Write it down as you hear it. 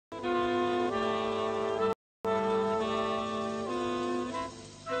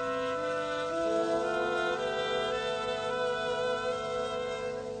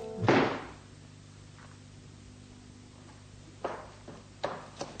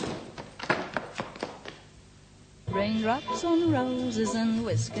Raindrops on roses and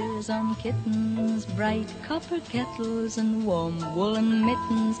whiskers on kittens, bright copper kettles and warm woolen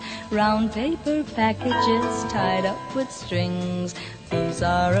mittens, round paper packages tied up with strings. These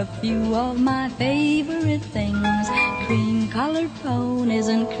are a few of my favorite things. Cream-colored ponies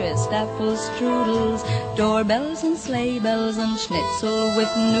and crisp apple strudels, doorbells and sleigh bells and schnitzel with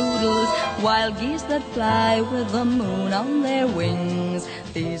noodles, wild geese that fly with the moon on their wings.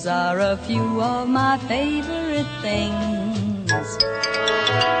 These are a few of my favorite things.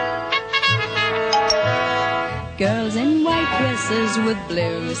 Girls in white dresses with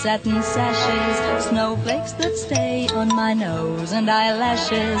blue satin sashes, snowflakes that stay on my nose and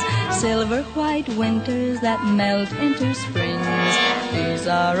eyelashes, silver white winters that melt into springs. These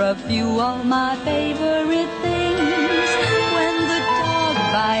are a few of my favorite things. When the dog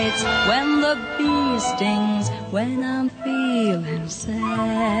bites, when the bee stings, when I'm feeling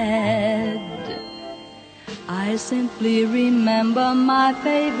sad, I simply remember my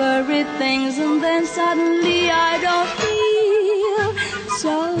favorite things, and then suddenly I don't feel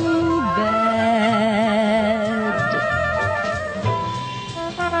so bad.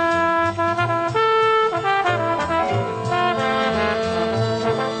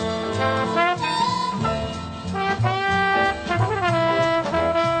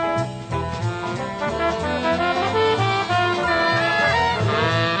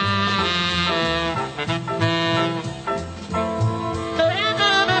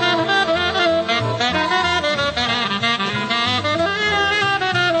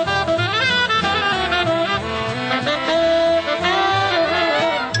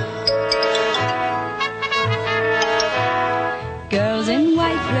 Girls in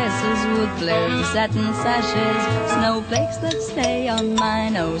white dresses with blue satin sashes, snowflakes that stay on my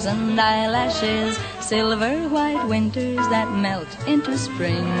nose and eyelashes, silver white winters that melt into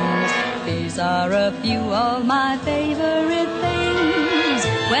springs. These are a few of my favorite things.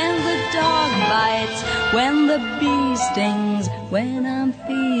 When the dog bites, when the bee stings, when I'm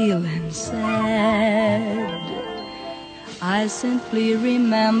feeling sad, I simply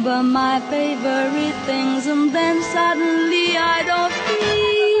remember my favorite things, and then suddenly